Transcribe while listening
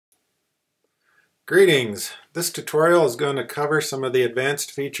Greetings! This tutorial is going to cover some of the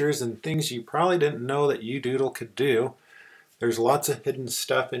advanced features and things you probably didn't know that You Doodle could do. There's lots of hidden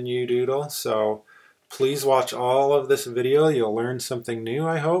stuff in You Doodle, so please watch all of this video. You'll learn something new,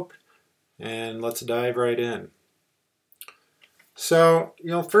 I hope, and let's dive right in. So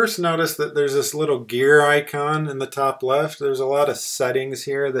you'll first notice that there's this little gear icon in the top left. There's a lot of settings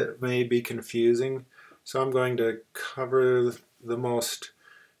here that may be confusing, so I'm going to cover the most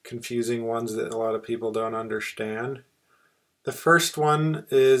confusing ones that a lot of people don't understand. The first one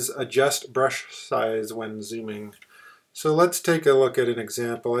is adjust brush size when zooming. So let's take a look at an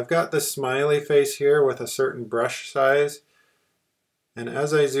example. I've got this smiley face here with a certain brush size, and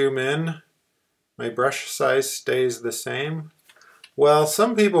as I zoom in, my brush size stays the same. Well,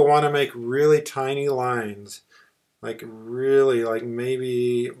 some people want to make really tiny lines, like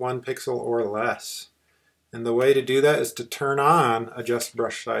maybe 1 pixel or less. And the way to do that is to turn on adjust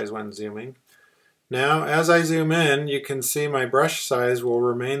brush size when zooming. Now, as I zoom in, you can see my brush size will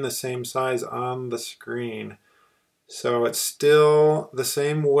remain the same size on the screen. So it's still the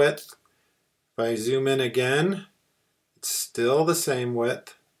same width. If I zoom in again, it's still the same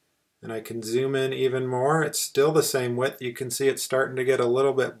width. And I can zoom in even more. It's still the same width. You can see it's starting to get a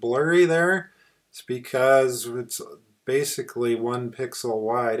little bit blurry there. It's because it's basically 1 pixel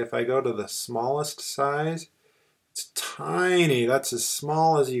wide. If I go to the smallest size, it's tiny. That's as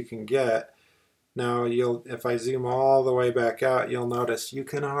small as you can get. Now, if I zoom all the way back out, you'll notice you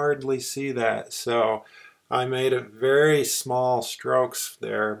can hardly see that. So I made it very small strokes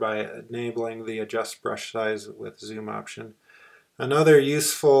there by enabling the adjust brush size with zoom option. Another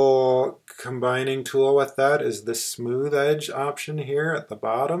useful combining tool with that is the smooth edge option here at the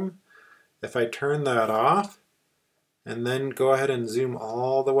bottom. If I turn that off and then go ahead and zoom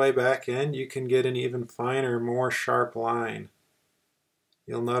all the way back in, you can get an even finer, more sharp line.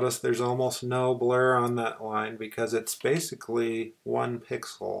 You'll notice there's almost no blur on that line because it's basically 1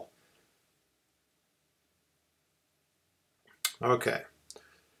 pixel. Okay.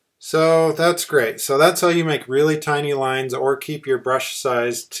 So that's great. So that's how you make really tiny lines or keep your brush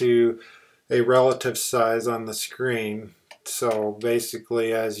size to a relative size on the screen. So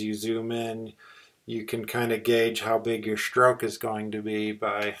basically, as you zoom in, you can kind of gauge how big your stroke is going to be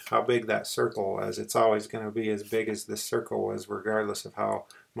by how big that circle was. It's always going to be as big as this circle was, regardless of how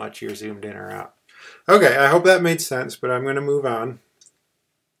much you're zoomed in or out. Okay, I hope that made sense, but I'm going to move on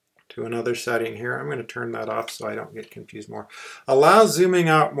to another setting here. I'm going to turn that off so I don't get confused more. Allow zooming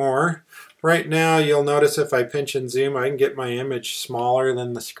out more. Right now, you'll notice if I pinch and zoom, I can get my image smaller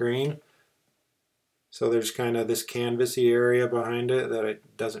than the screen. So there's kind of this canvasy area behind it that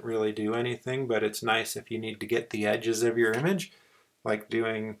it doesn't really do anything, but it's nice if you need to get the edges of your image, like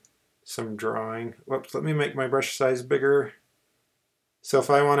doing some drawing. Whoops, let me make my brush size bigger. So if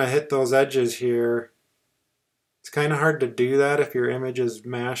I want to hit those edges here, it's kind of hard to do that if your image is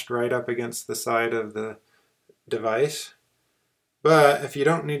mashed right up against the side of the device. But if you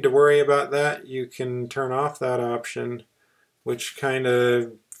don't need to worry about that, you can turn off that option, which kind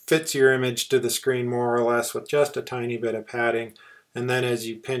of fits your image to the screen more or less with just a tiny bit of padding. And then as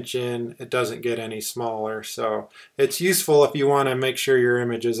you pinch in, it doesn't get any smaller. So it's useful if you want to make sure your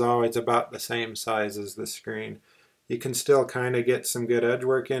image is always about the same size as the screen. You can still kind of get some good edge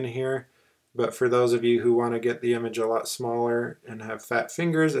work in here. But for those of you who want to get the image a lot smaller and have fat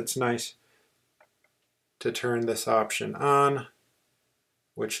fingers, it's nice to turn this option on,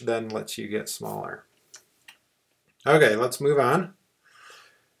 which then lets you get smaller. Okay, let's move on.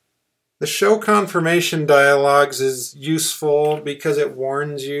 The show confirmation dialogues is useful because it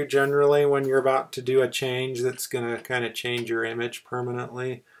warns you generally when you're about to do a change that's going to kind of change your image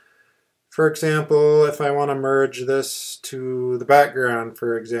permanently. For example, if I want to merge this to the background,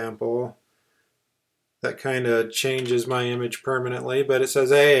 for example, that kind of changes my image permanently, but it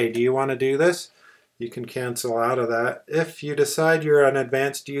says, hey, do you want to do this? You can cancel out of that. If you decide you're an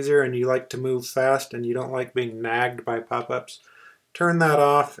advanced user and you like to move fast and you don't like being nagged by pop-ups, turn that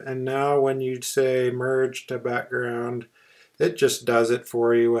off, and now when you say merge to background, it just does it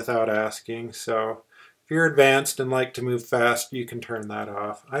for you without asking. So if you're advanced and like to move fast, you can turn that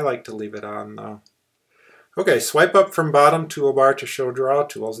off. I like to leave it on though. Okay, swipe up from bottom toolbar to show draw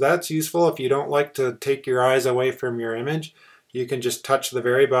tools. That's useful if you don't like to take your eyes away from your image. You can just touch the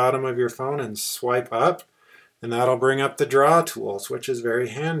very bottom of your phone and swipe up, and that'll bring up the draw tools, which is very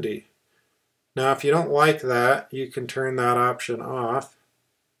handy. Now, if you don't like that, you can turn that option off,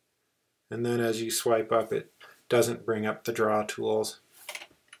 and then as you swipe up, it doesn't bring up the draw tools.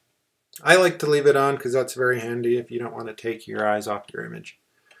 I like to leave it on because that's very handy if you don't want to take your eyes off your image.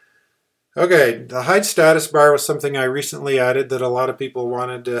 Okay, the hide status bar was something I recently added that a lot of people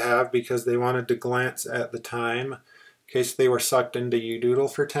wanted to have because they wanted to glance at the time in case they were sucked into You Doodle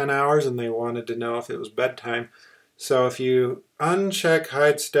for 10 hours and they wanted to know if it was bedtime. So if you uncheck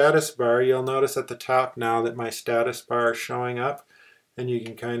hide status bar, you'll notice at the top now that my status bar is showing up and you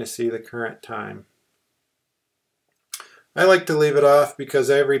can kind of see the current time. I like to leave it off because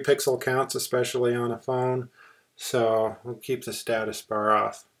every pixel counts, especially on a phone, so we'll keep the status bar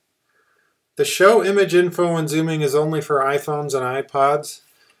off. The show image info when zooming is only for iPhones and iPods.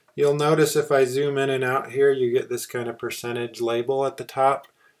 You'll notice if I zoom in and out here, you get this kind of percentage label at the top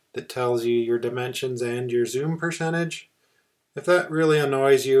that tells you your dimensions and your zoom percentage. If that really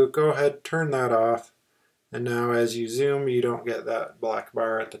annoys you, go ahead, turn that off. And now as you zoom, you don't get that black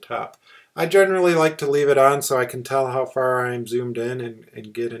bar at the top. I generally like to leave it on so I can tell how far I'm zoomed in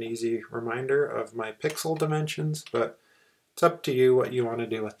and get an easy reminder of my pixel dimensions, but it's up to you what you want to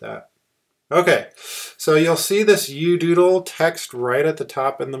do with that. Okay, so you'll see this You Doodle text right at the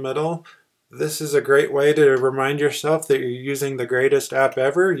top in the middle. This is a great way to remind yourself that you're using the greatest app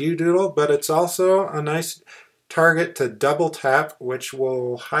ever, You Doodle, but it's also a nice target to double tap, which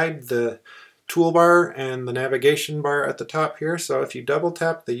will hide the toolbar and the navigation bar at the top here. So if you double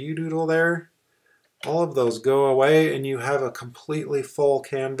tap the You Doodle there, all of those go away and you have a completely full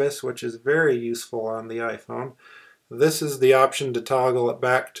canvas, which is very useful on the iPhone. This is the option to toggle it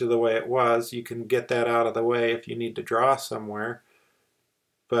back to the way it was. You can get that out of the way if you need to draw somewhere.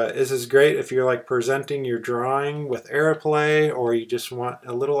 But this is great if you're like presenting your drawing with AirPlay or you just want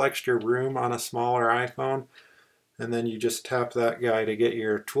a little extra room on a smaller iPhone. And then you just tap that guy to get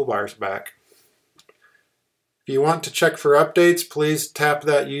your toolbars back. If you want to check for updates, please tap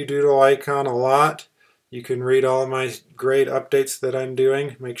that You Doodle icon a lot. You can read all of my great updates that I'm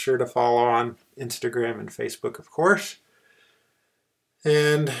doing. Make sure to follow on Instagram and Facebook, of course.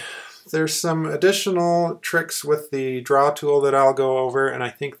 And there's some additional tricks with the draw tool that I'll go over, and I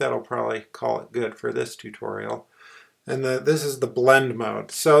think that'll probably call it good for this tutorial. And this is the blend mode.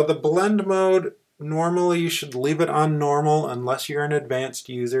 So the blend mode, normally you should leave it on normal unless you're an advanced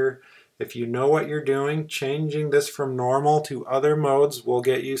user. If you know what you're doing, changing this from normal to other modes will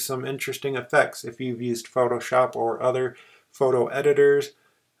get you some interesting effects if you've used Photoshop or other photo editors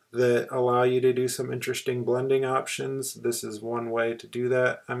that allow you to do some interesting blending options. This is one way to do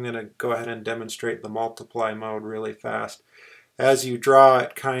that. I'm going to go ahead and demonstrate the multiply mode really fast. As you draw,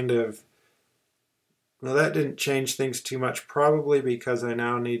 it kind of, well, that didn't change things too much, probably because I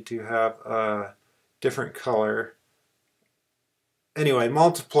now need to have a different color. Anyway,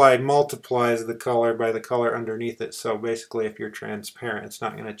 multiplied multiplies the color by the color underneath it, so basically if you're transparent, it's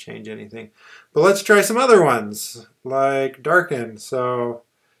not going to change anything. But let's try some other ones, like darken. So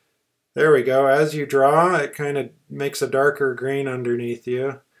there we go. As you draw, it kind of makes a darker green underneath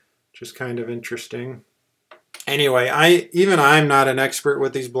you, which is kind of interesting. Anyway, I'm not an expert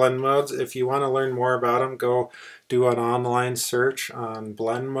with these blend modes. If you want to learn more about them, go do an online search on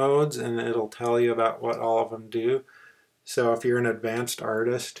blend modes, and it'll tell you about what all of them do. So if you're an advanced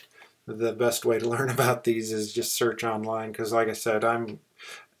artist, the best way to learn about these is just search online, because like I said,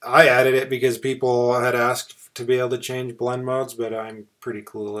 I added it because people had asked to be able to change blend modes, but I'm pretty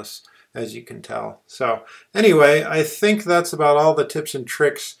clueless, as you can tell. So anyway, I think that's about all the tips and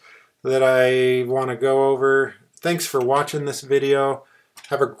tricks that I want to go over. Thanks for watching this video.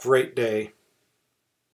 Have a great day.